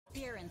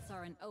Silence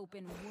are an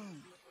open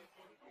wound.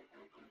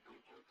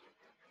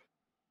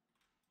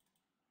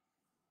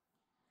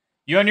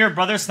 You and your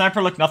brother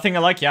Sniper look nothing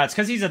alike. Yeah, it's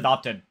because he's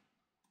adopted.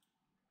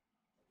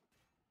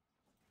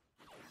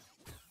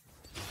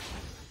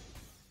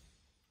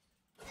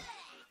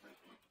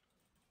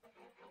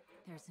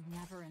 There's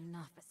never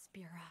enough,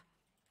 Aspira.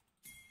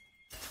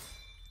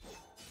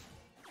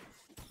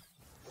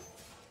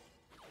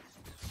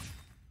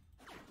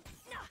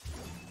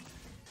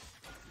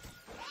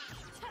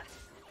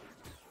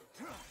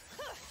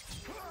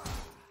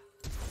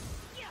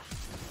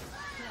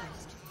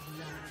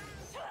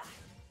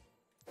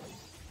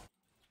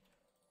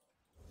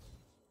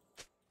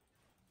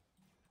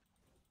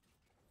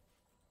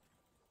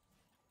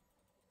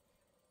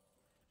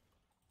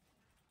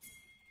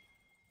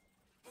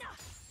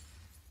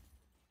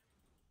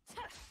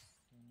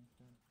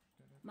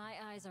 My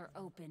eyes are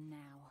open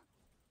now.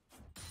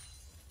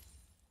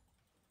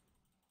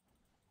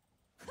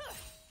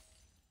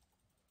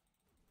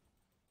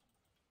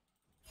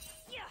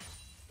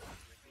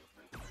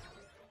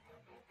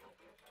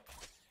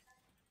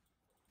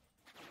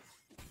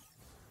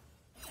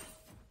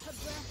 A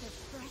breath of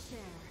fresh air.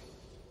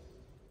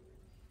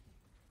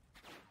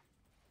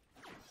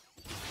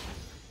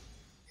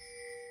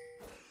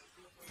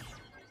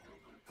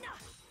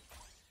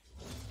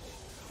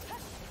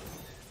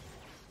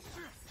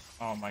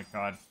 Oh my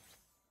god.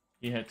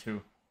 He hit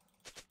 2.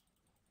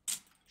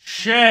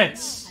 Shit!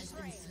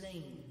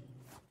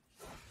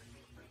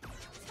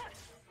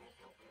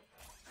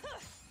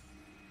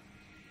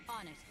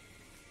 On it.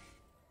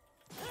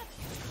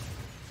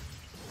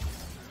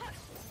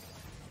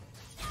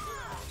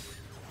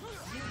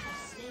 You have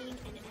slain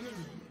an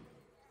enemy.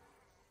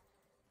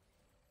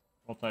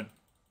 Well played.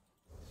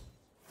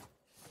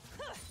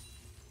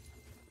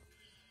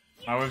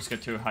 My waves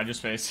get 2. Hide your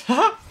space.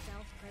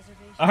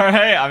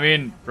 Alright, I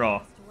mean,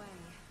 bro.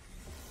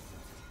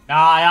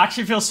 Nah, I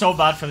actually feel so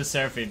bad for the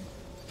Seraphine.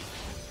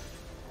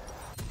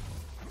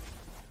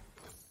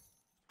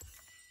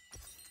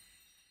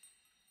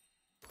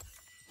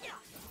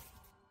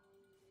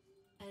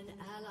 An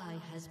ally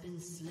has been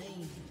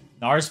slain.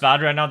 Gnar's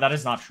bad right now? That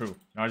is not true.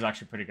 Gnar's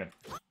actually pretty good.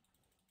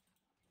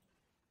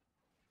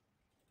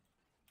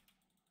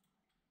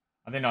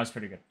 I think Gnar's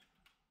pretty good.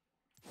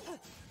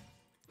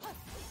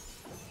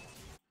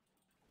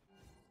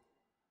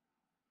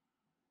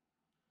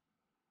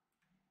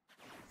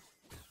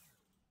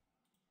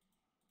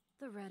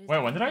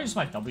 Wait, when did I use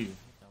my W?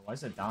 Why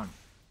is it down?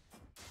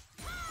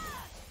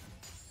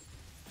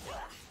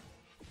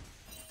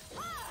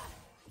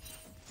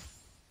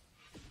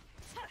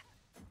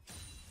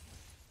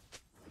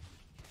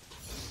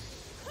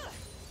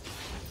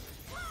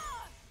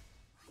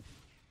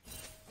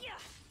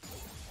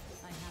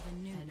 I have a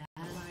new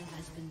Ally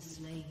has been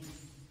slain.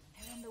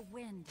 They're in the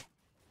wind.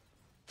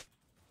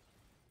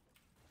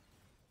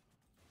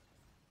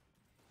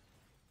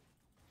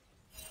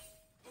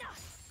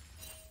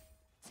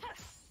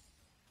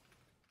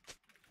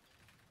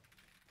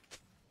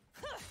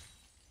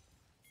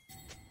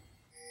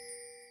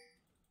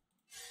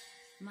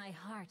 My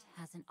heart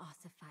hasn't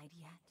ossified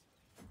yet.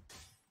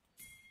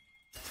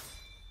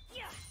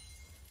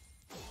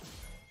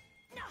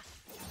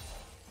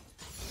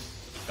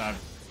 God.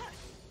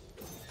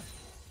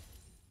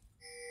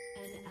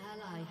 An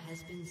ally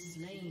has been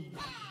slain.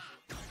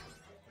 I'm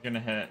gonna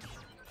hit.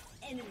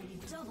 Enemy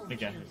double To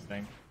get kill. his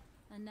thing.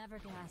 A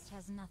Neverglast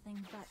has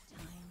nothing but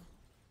time.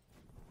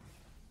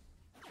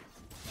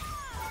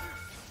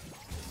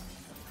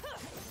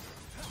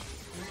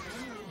 An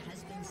enemy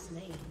has been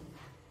slain.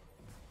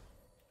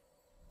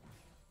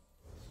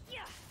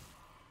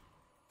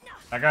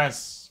 That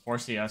guy's 4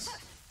 CS.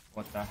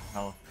 What the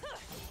hell?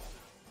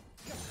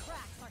 The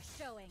cracks are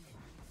showing.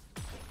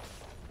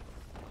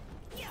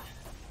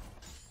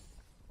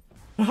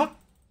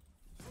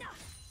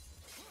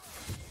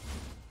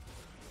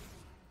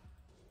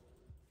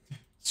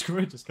 Screw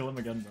it, just kill him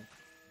again, bro.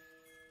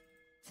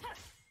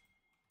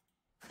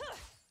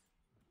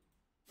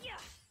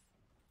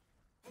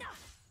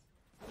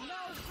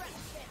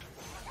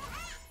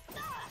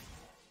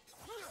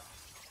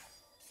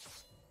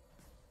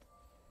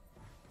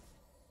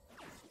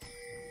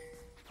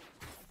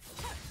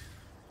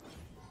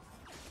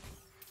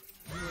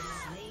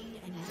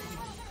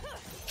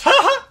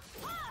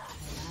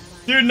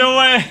 Dude, no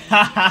way!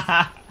 The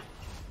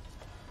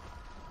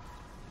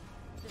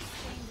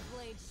stained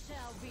blade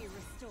shall be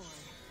restored.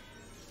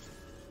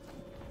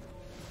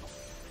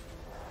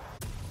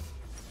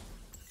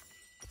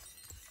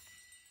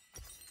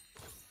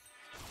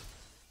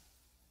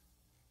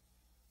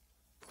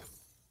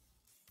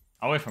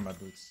 I'll wait for my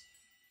boots.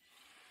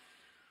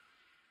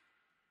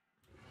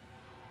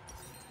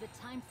 The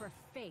time for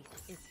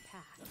faith is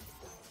past.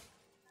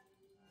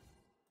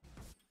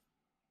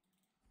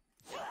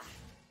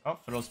 Oh,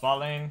 Fiddle's bot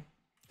lane.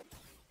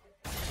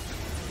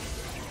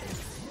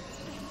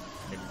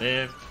 Big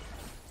live.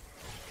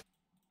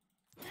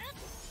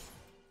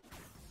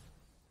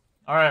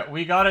 Alright,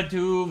 we gotta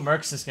do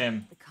Mercs this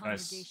game, The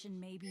guys. congregation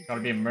may be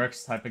Gotta be a broken,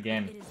 Mercs type of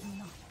game. It is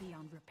not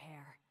beyond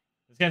repair.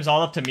 This game's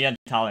all up to me and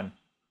Talon.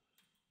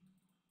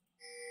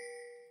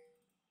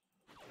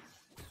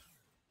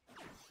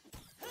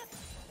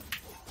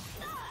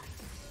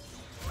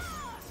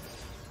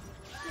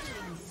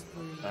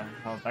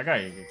 Oh, that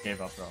guy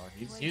gave up, bro.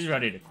 He's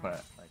ready to quit.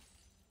 Like,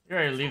 he's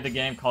ready to leave the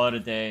game, call it a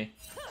day,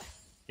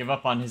 give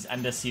up on his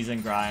end of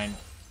season grind.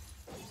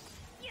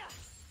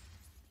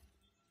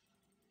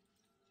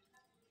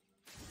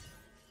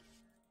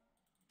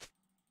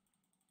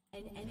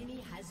 An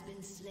enemy has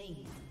been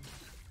slain.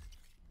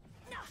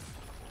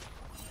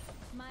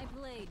 My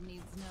blade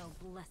needs no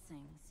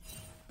blessings.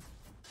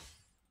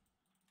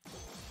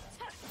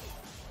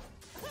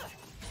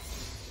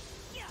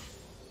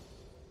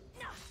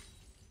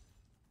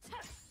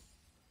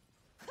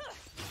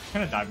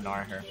 I'm gonna dive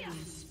Gnar here.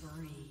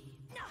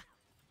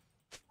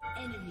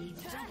 Enemy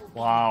double.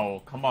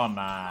 Wow, come on,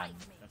 man.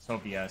 That's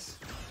OBS.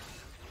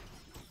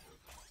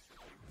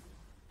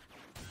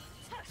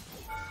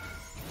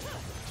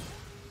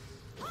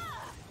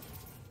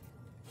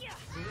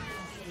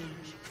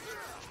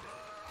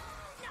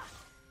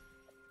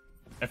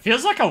 It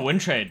feels like a win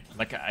trade.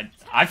 Like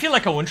I feel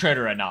like a win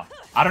trader right now.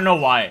 I don't know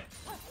why.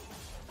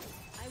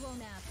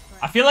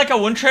 I feel like a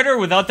win trader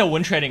without the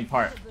win trading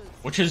part,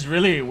 which is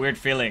really a weird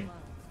feeling.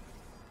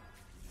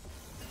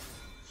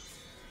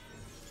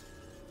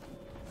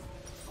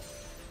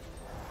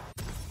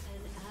 An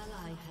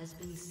ally has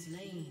been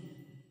slain.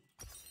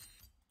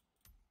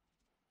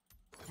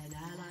 An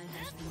ally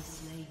has been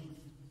slain.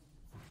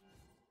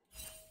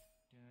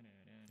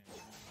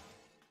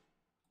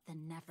 The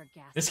never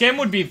gas. This game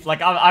would be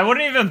like I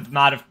wouldn't even be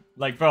mad if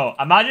like, bro,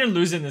 imagine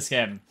losing this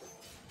game.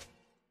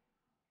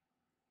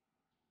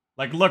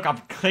 Like, look, I'm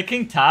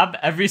clicking tab.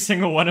 Every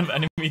single one of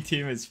enemy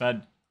team is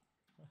fed.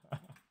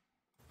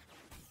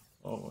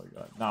 Oh my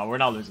god. No, we're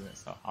not losing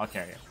this though. I'll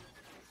carry it.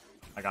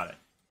 I got it.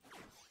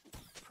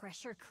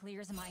 Pressure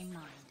clears my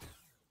mind.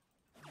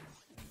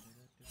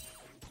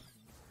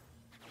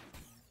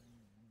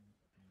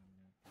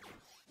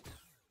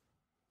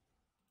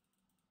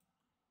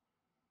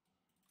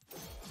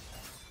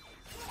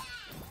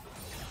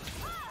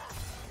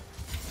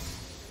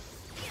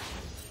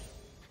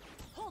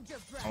 Hold your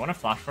breath. I want to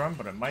flash for him,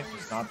 but it might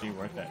just not be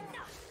worth it.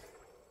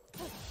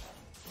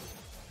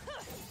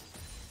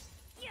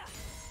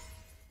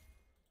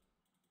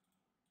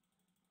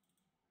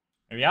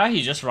 Yeah,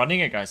 he's just running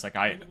it, guys. Like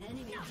An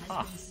enemy has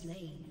Huh. been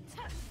slain.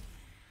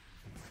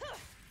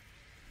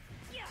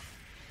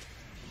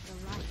 The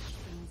light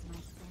stains my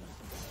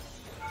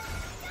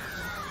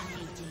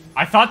skin.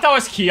 I thought that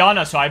was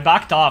Qiyana, so I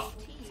backed off.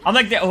 I'm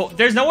like,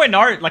 there's no way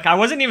Gnar. Like, I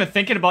wasn't even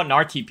thinking about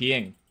Gnar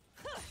TPing.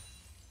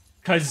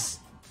 Cause,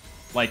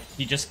 like,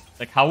 he just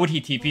like, how would he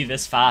TP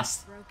this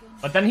fast?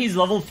 But then he's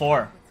level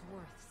 4, It's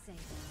worth saving.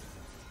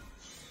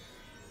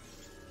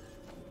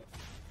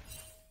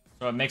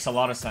 so it makes a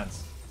lot of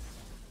sense.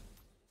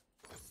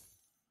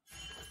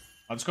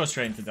 I'll just go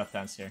straight into Death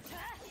Dance here.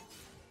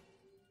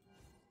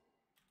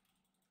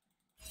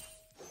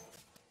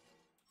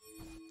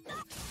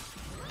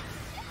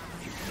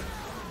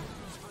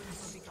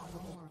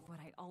 More of what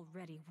I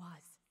already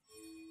was.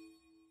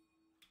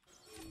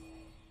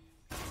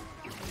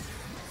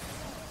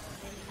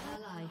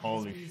 Ally has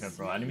Holy been shit,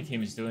 bro. slain. Enemy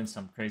team is doing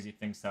some crazy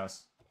things to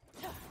us.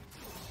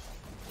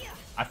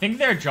 I think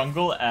they're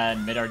jungle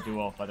and mid are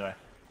duo, by the way.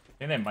 I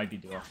think they might be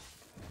duo.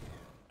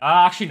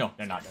 Actually, no.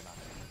 They're not. They're not.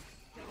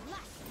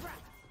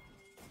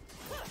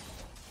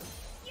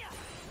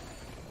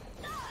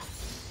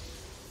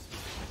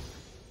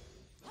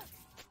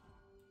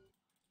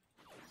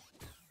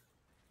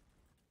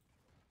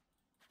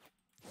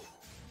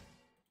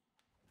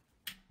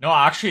 No,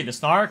 actually, the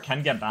Gnar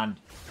can get banned.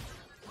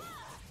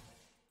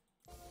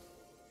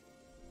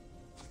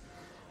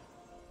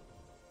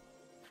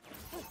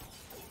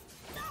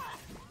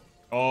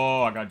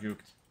 Oh, I got juked.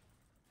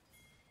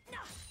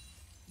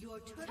 Your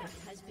turret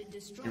has been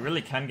destroyed. He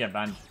really can get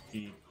banned if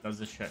he does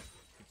this shit.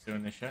 Keeps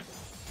doing this shit.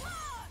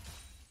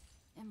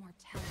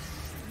 Immortality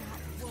is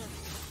not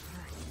worth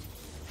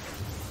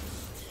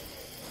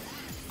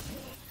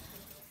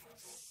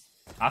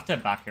the I have to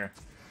head back here.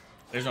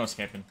 There's no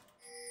escaping.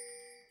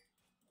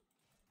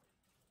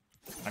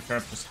 I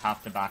could just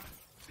have to back.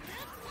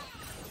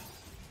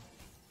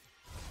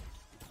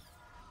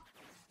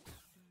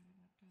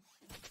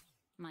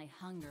 My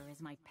hunger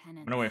is my penance.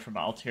 I'm gonna wait for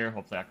my ult here.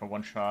 Hopefully I can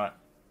one shot.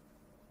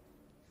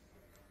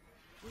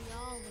 We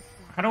all look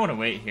I back. kinda wanna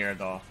wait here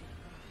though.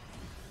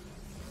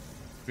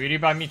 Greedy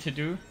by me to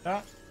do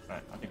that,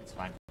 but I think it's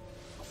fine. I'm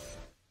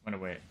gonna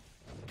wait.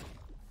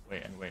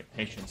 Wait and wait.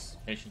 Patience.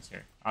 Patience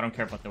here. I don't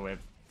care about the wave.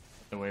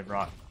 What the wave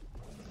brought.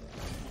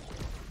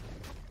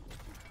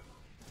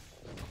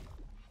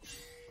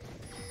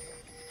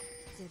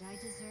 Did I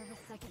deserve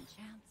a second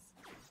chance?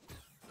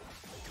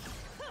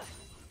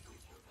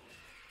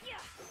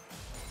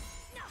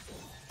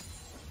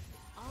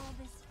 All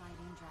this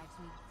fighting drives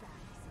me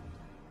back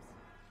sometimes.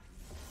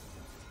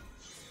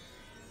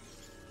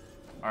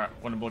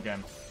 Alright, winnable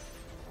game.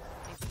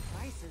 These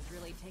prices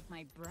really take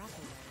my breath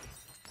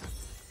away.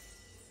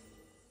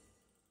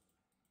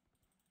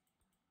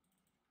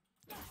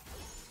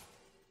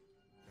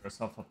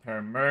 Yourself a pair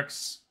of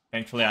mercs.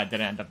 Thankfully, I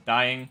didn't end up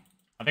dying.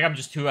 I think I'm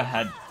just 2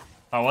 ahead.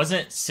 If I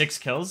wasn't 6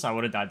 kills, I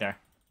would have died there.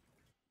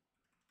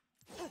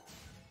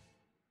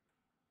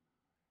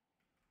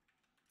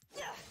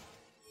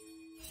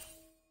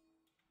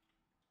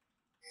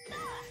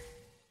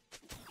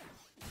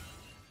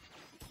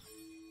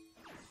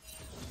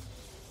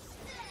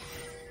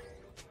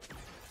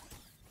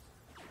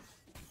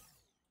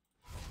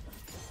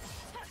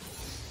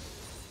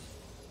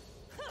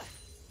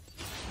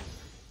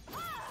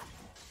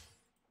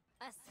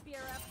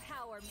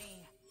 Power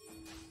me.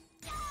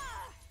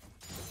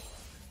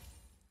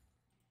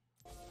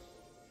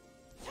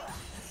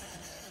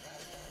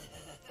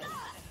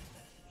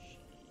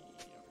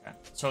 Okay.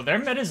 So their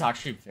mid is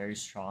actually very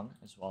strong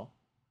as well.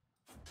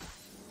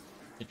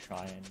 To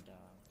try and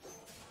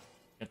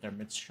get their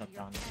mids shut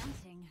down.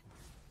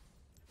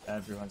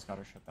 Everyone's got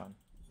to shut down.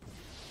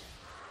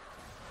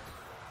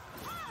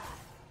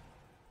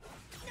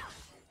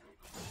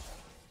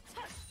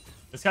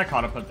 This guy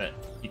caught up a bit.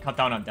 He cut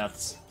down on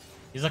deaths.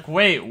 He's like,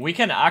 wait, we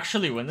can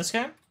actually win this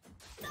game?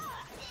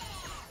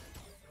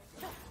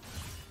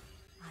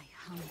 I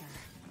hunger.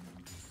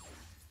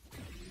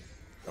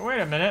 Oh, wait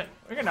a minute.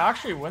 We can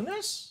actually win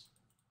this?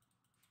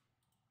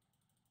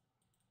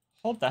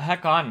 Hold the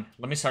heck on.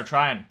 Let me start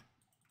trying.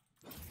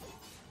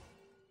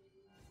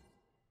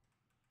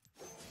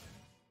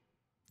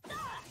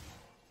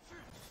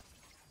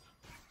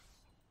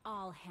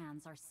 All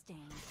hands are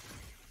stained.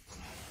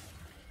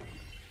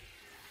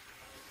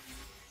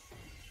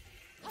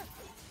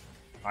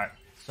 Alright,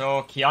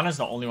 so Qiyana's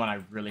the only one I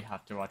really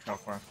have to watch out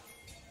for.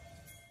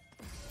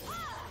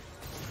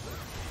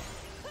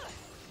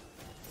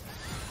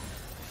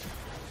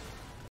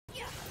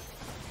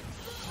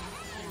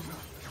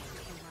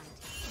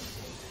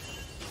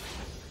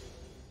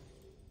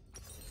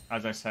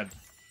 As I said,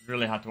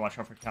 really have to watch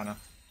out for Qiyana.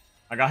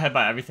 I got hit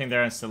by everything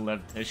there and still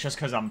lived. It's just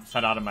because I'm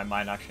fed out of my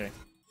mind, actually.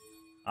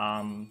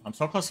 I'm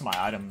so close to my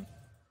item,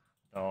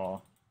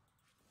 though.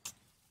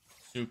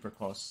 Super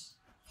close.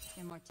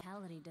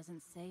 Immortality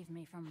doesn't save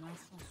me from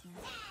restlessness.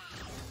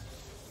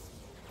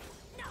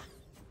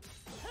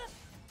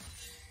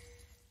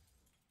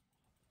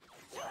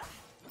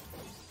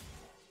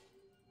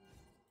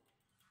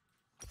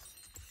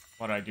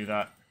 Why did I do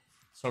that?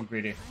 So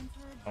greedy.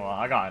 Oh, well,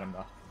 I got item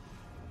though.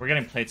 We're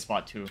getting plate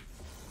spot too.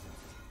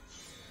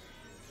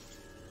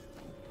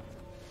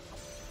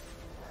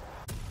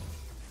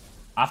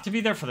 I have to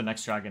be there for the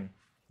next dragon.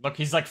 Look,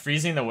 he's like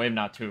freezing the wave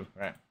now too,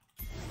 right?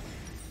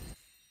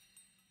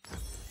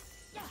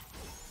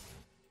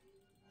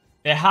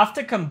 They have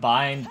to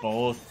combine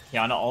both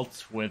Qiyana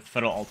ult with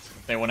Fiddle ult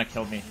if they want to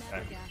kill me.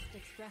 Okay.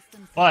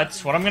 But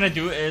what I'm going to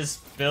do is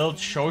build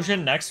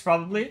Shojin next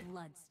probably.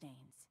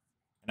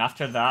 And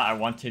after that I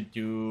want to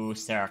do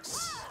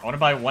Sterak's. I want to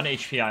buy 1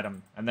 HP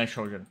item and then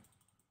Shojin.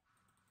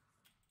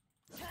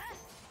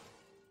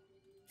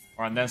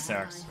 Or and then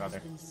Sterak's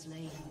rather.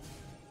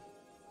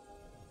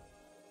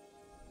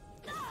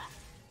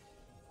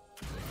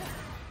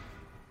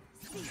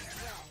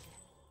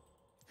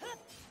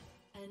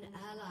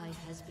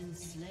 Has been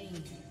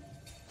slain.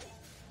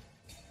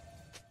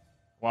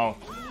 Wow.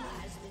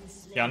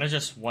 Qiyana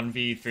just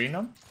 1v3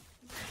 them?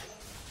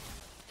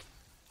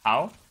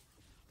 How?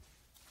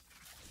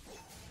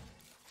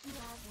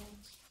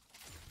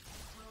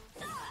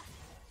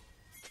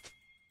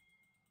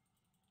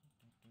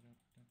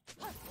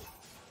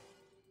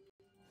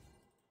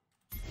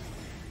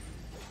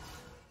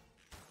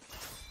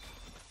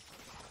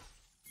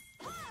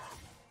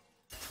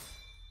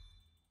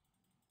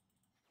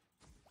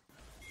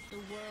 The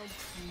world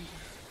changes.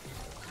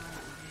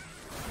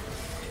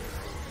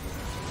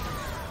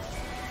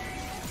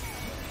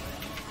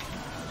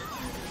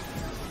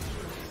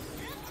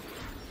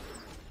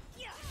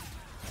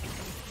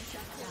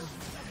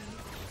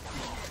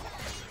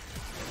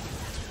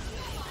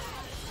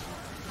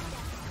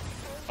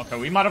 Okay,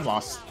 we might have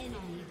lost.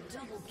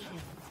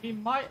 We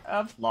might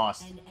have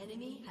lost. An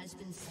enemy has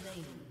been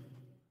slain.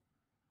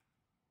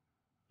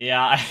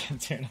 Yeah, I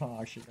don't know.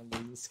 I'm actually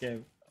gonna lose this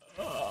game.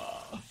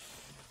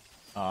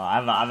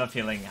 I have a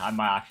feeling I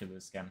might actually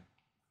lose this game.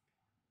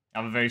 I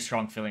have a very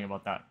strong feeling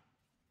about that.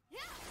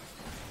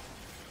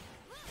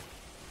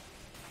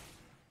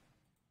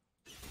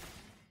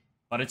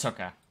 But it's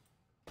okay.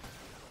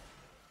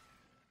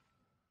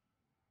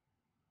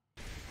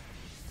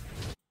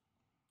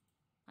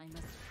 I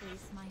must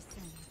face my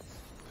sins.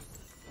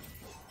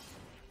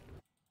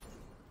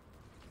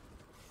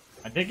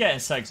 I did get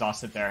insta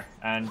exhausted there,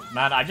 and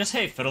man, I just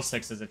hate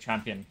Fiddlesticks as a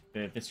champion.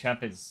 This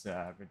champ is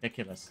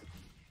ridiculous.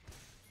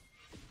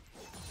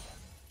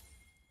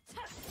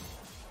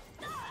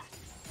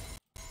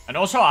 And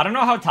also, I don't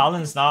know how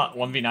Talon's not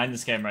 1v9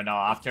 this game right now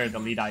after the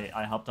lead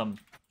I helped him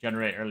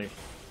generate early.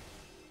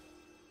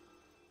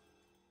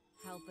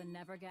 Help and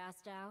never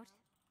gassed out.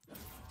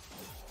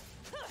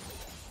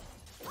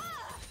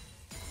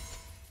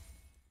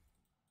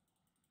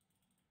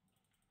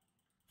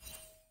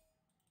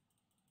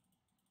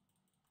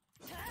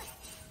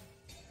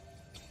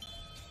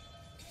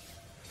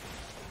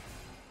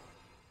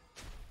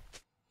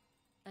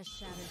 A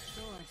shattered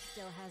sword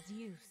still has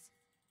use.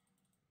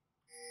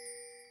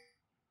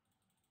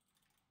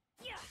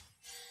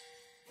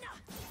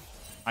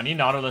 I need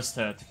Nautilus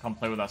to come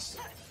play with us.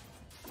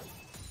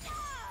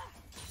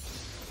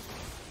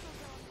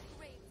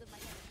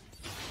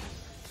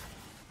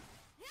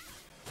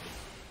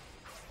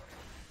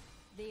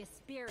 The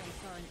spirits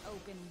are an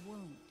open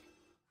wound.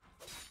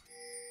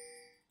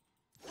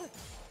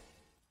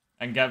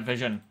 And get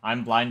vision.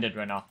 I'm blinded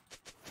right now.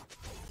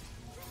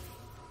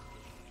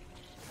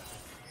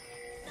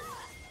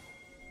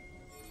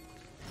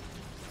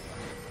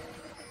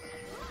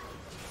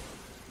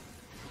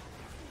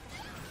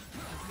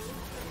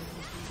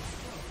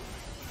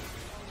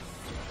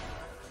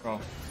 Bro.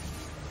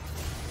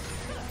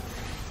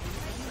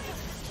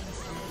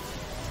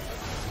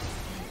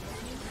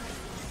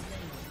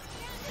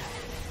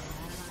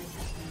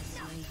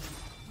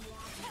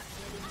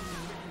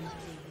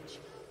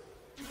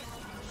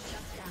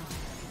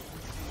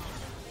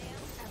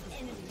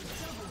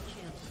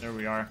 There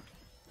we are.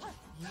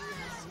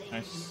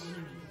 Nice.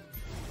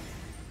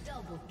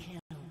 Double kill.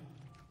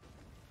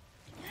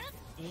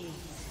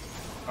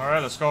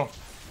 Alright, let's go.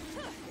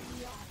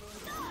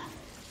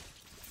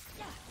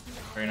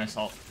 Very nice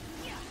ult.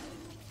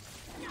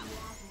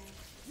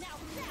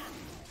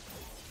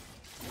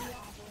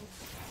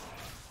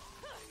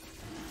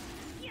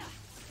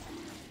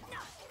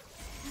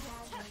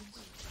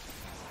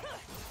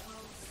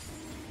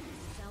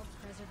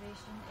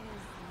 Self-preservation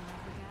is the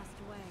Nevergast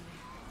way.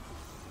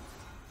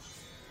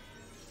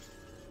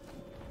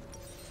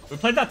 We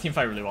played that team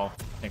fight really well,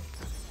 I think.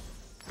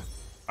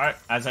 Alright,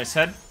 as I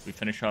said, we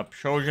finish up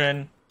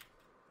Shojin.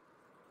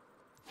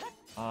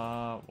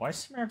 Why is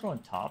Samira going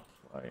top?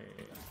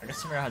 I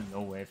guess Samira has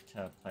no wave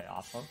to play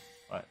off of,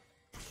 but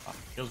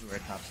feels weird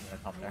to have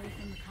Samira top there. Away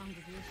from the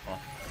congregation. Oh,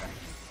 I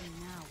see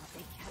now what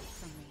they kept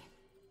from me.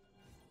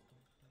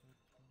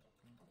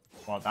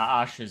 wow, that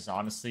Ashe is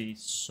honestly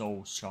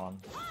so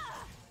strong.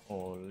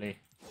 Holy.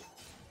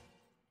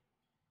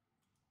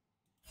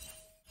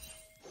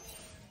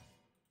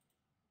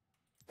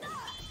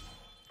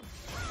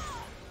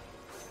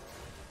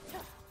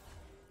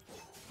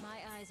 My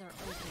eyes are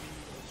open.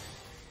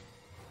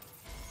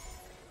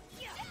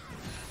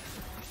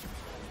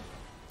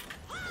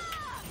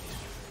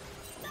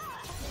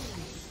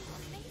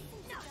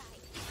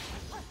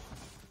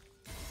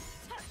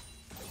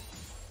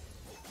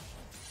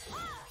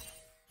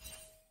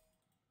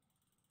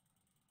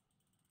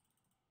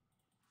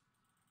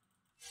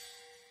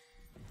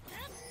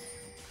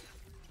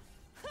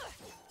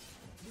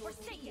 Your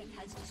team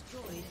has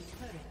destroyed a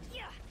turret.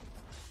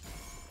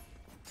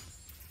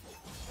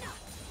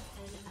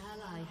 An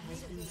ally has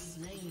been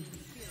slain.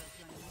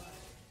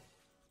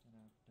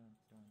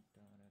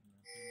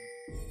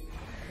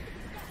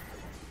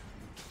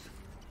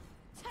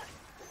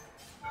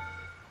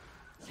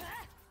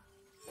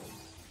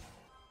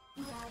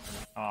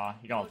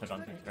 He got ulted on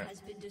Turret things, right?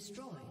 has been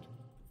destroyed.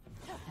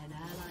 An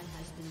ally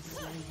has been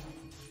slain.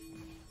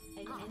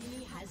 An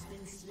enemy has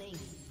been slain.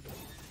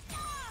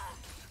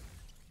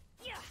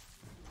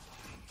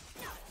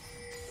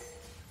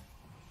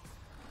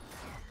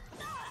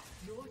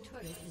 Your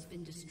turret has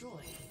been destroyed.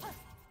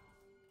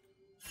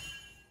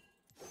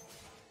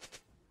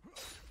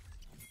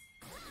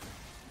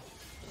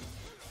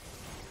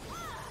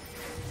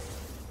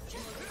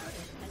 Your turret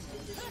has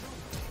been destroyed.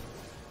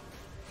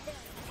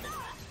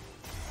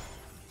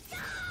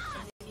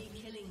 Enemy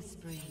killing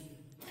spree.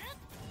 An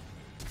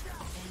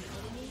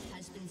enemy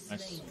has been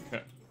Nice. slain.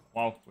 Okay.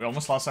 Wow, we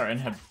almost lost our inhib.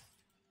 I have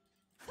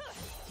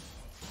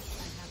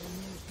a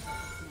new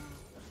purpose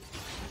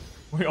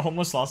now. We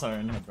almost lost our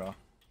inhib, bro.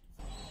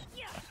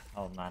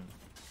 Oh man.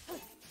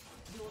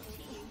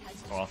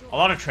 Well, a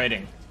lot of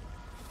trading.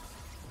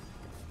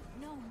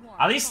 No more.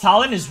 At least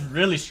Talon is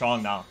really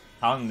strong now.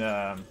 Talon's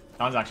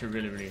actually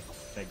really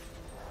big.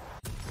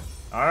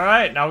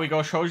 Alright, now we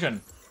go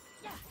Shojin.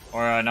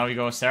 Or now we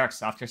go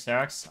Syrax. After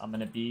Syrax, I'm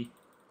gonna be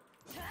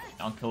an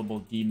unkillable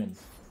demon.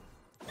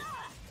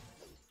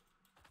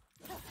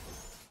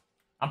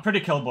 I'm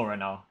pretty killable right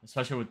now,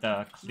 especially with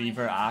the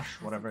Cleaver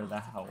Ashe, whatever the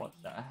hell. What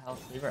the hell?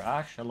 Cleaver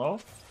Ashe, hello?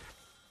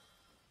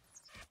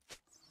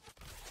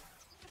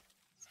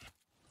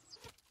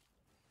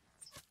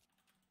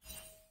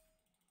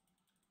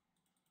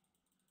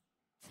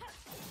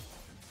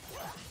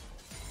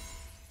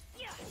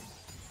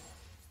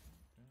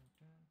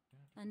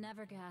 A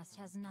Nevergast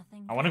has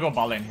nothing. I want to go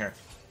bot lane here.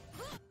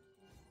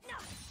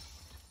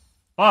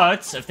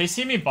 But if they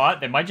see me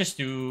bot, they might just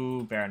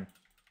do Baron.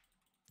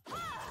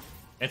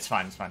 It's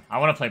fine, it's fine. I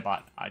want to play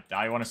bot.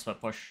 I want to split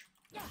push.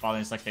 Bot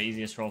lane is like the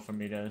easiest role for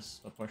me to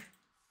split push.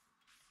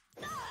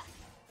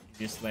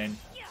 Easiest lane.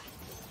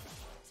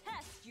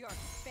 Test your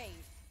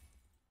faith.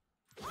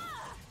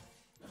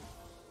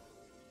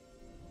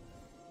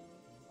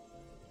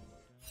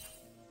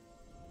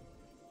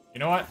 You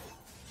know what?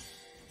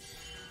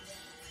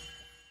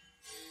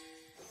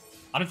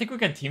 I don't think we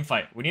can team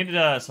fight. We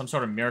needed some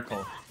sort of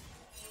miracle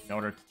in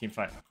order to team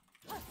fight.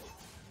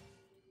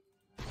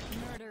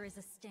 Murder is is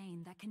a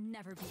stain that can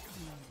never be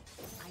cleaned.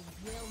 I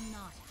will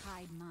not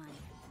hide mine.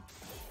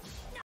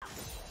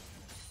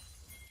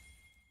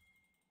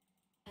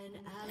 An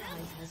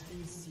ally has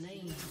been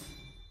slain.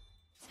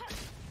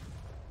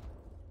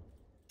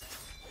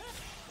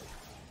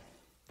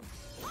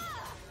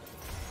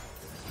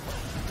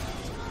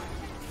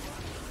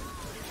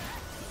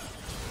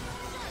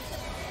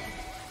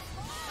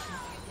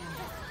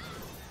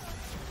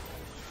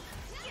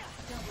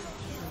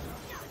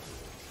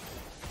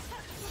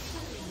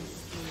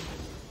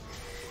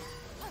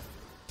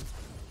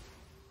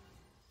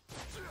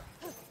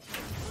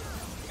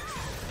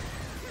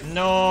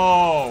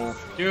 No!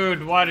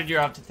 Dude, why did you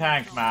have to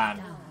tank, man?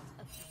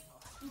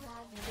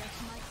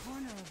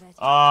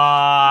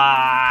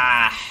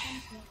 Why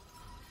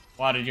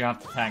did you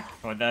have to tank?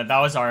 Oh, that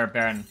was our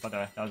Baron, by the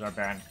way. That was our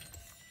Baron.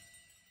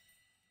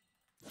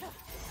 That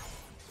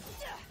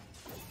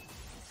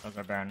was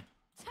our Baron.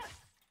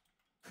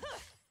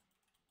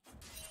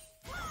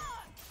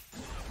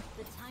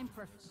 The time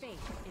for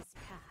faith is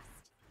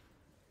past.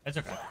 It's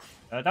okay.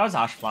 That was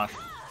Ash Flash.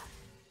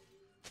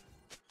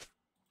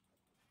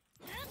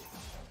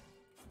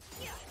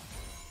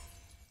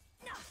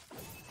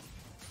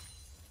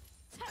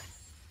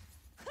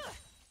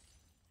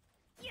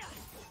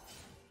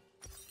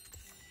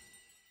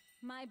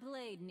 My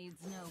blade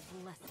needs no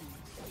blessing.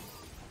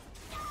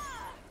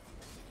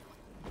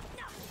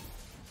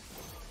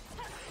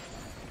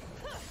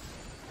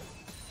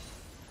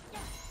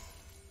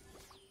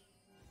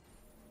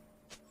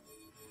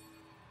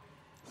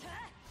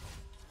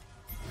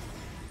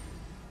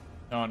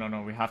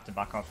 No, we have to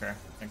back off here,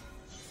 I think.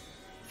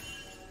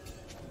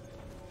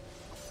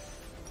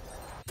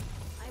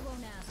 I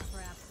won't ask for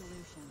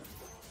absolution.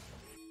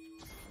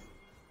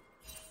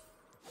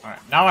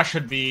 Alright, now I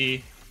should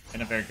be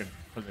in a very good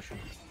position.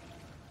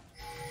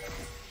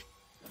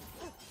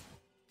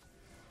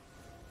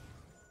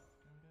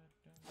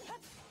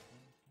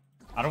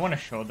 I don't want to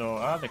show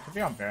though. They could be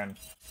on Baron.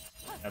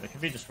 Yeah, they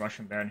could be just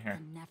rushing Baron here.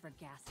 Never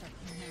gasp at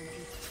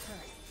humanity's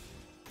curse.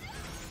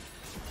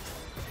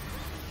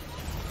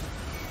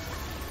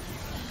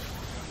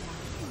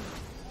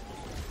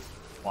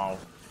 Wow.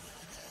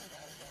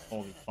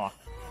 Holy fuck.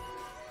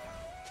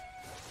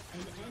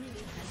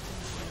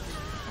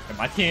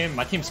 Okay,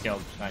 my team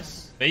scaled.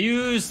 Nice. They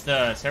used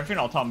the Seraphine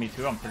ult on me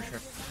too, I'm pretty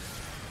sure.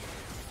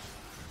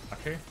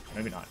 Actually,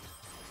 maybe not.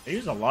 They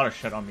used a lot of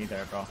shit on me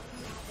there, bro.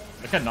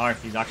 Look at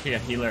Gnar, he's actually a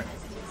healer.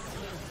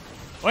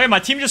 Wait, my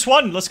team just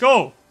won! Let's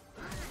go!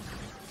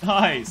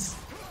 Nice!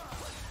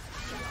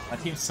 My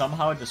team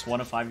somehow just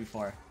won a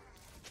 5v4.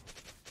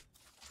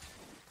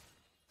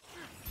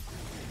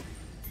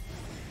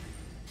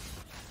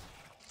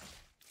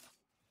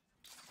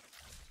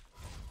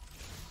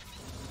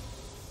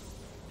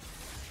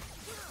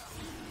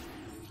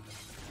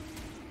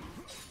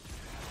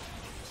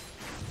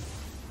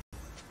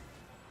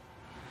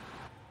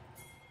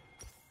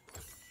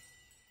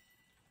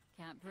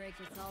 Can't break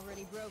what's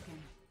already broken.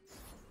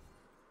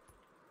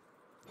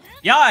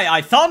 Yeah,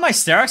 I thought my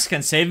Sterak's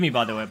can save me,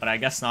 by the way, but I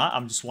guess not.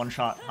 I'm just one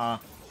shot.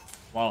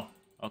 Wow.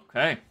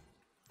 Okay.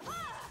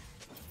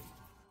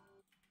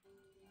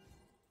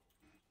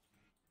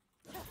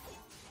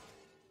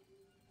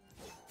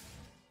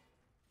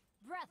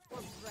 Breath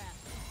for breath.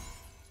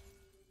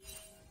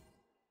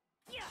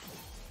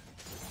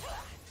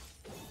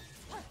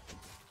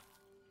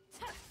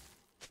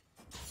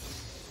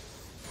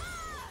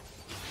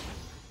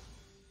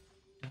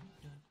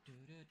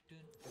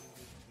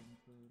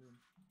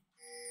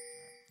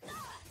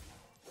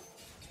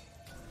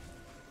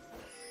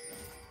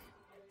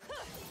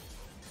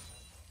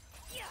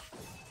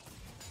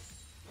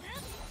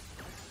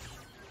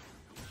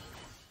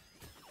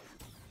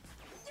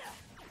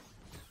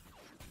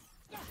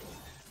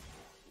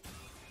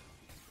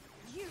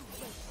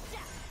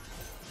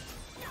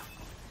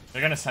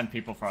 They're gonna send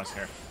people for us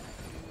here.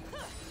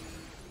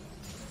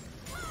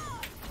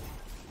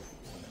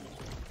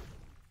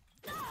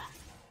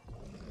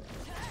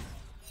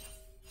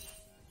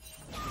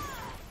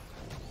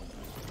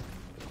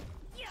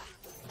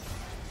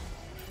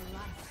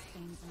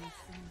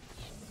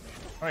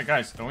 Alright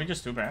guys, don't we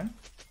just do Baron?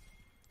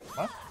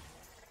 What?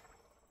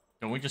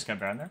 Don't we just get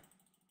Baron there?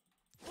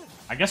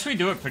 I guess we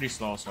do it pretty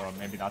slow, so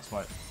maybe that's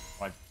what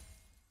the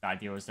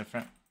idea was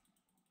different.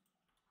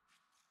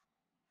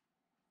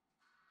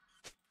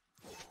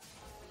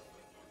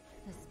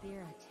 The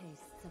spear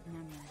tastes of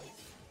memory.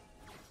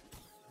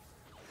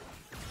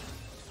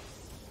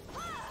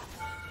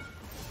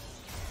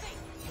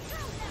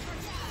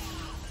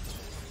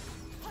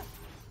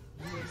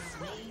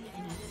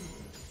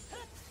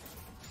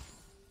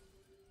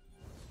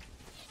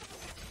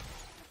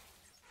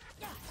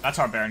 That's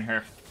our Baron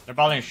here. Their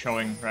Baron is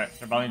showing, right?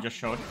 Their Baron just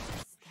showed.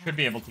 Should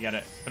be able to get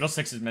it.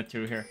 Fiddlesticks is mid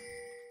 2 here.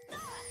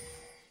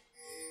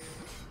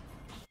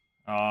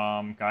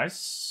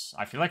 Guys,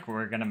 I feel like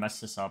we're gonna mess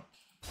this up.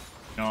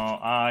 No,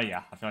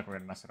 yeah, I feel like we're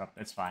gonna mess it up.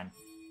 It's fine.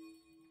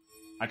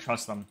 I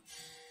trust them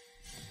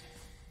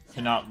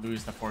to not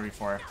lose the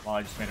 4v4 while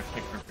I just made a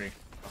pick for free.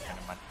 Okay,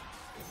 never mind.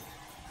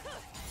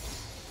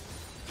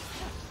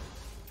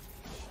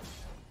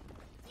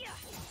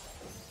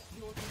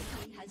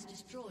 has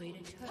destroyed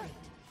a turret.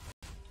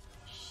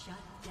 Shut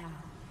down.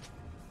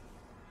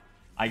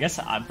 I guess,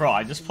 bro,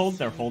 I just pulled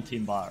their whole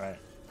team bot, right?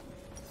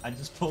 I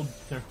just pulled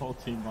their whole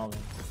team bot. Did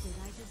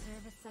I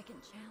deserve a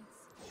second chance?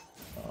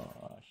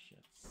 Oh, shit.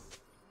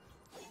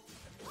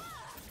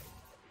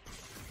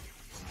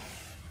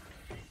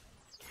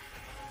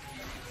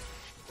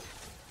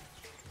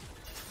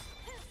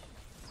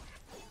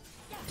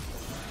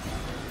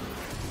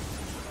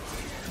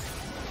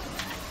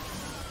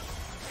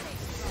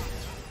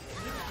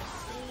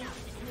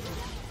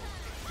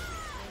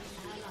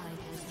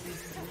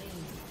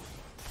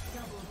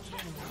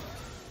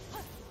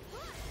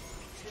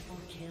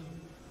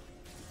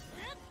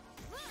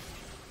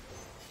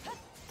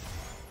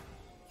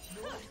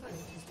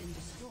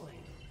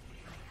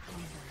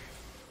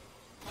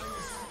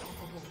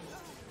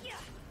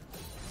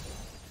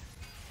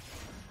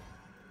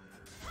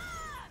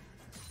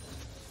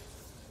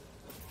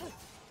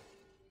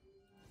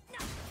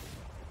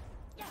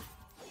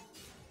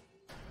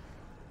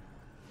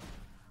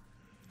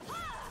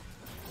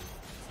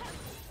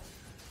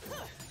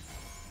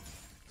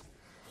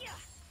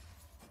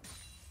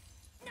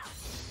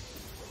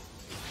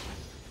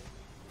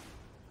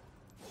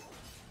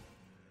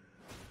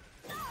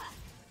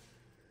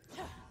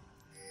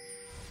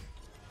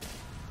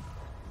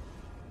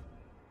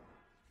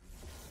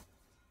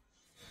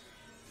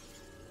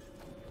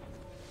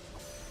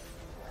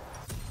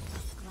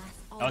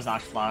 That was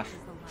Ash flash.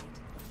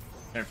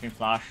 Seraphine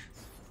flash.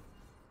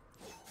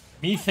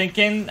 Me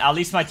thinking at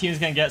least my team's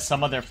gonna get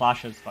some of their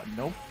flashes, but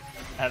nope.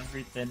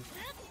 Everything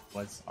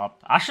was up.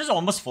 Ash is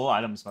almost full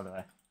items, by the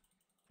way.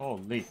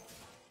 Holy.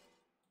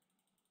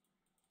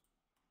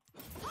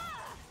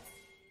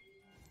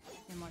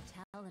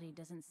 Immortality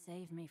doesn't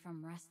save me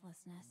from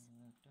restlessness.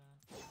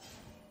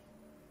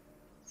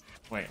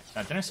 Wait,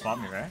 that didn't spot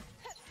me, right?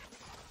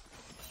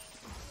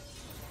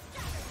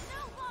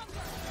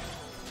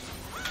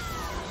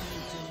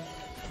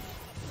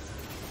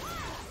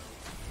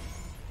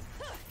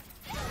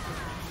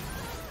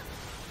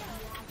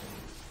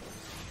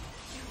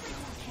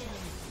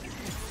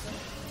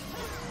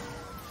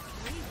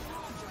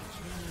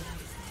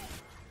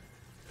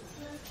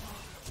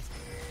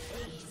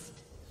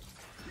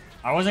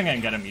 I wasn't gonna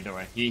get him either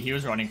way. He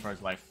was running for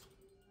his life.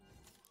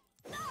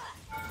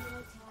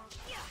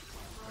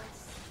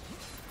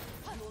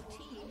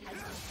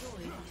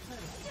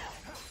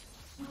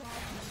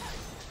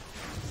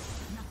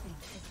 Nothing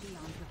is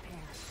beyond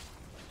repair.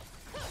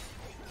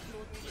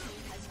 Your team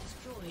has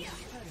destroyed a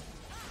turret.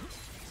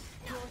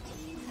 Your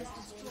team has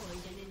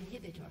destroyed an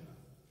inhibitor.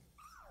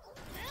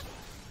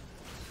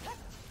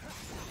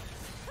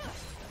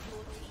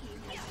 Your team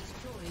has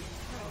destroyed a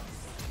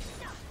turret.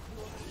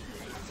 Your team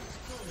has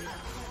destroyed a turret.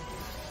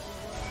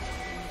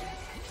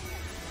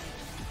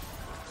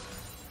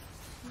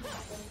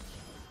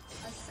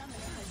 A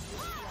summoner has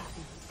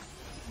disconnected.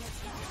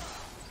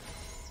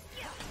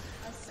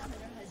 A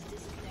summoner has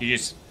disconnected.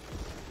 GG's.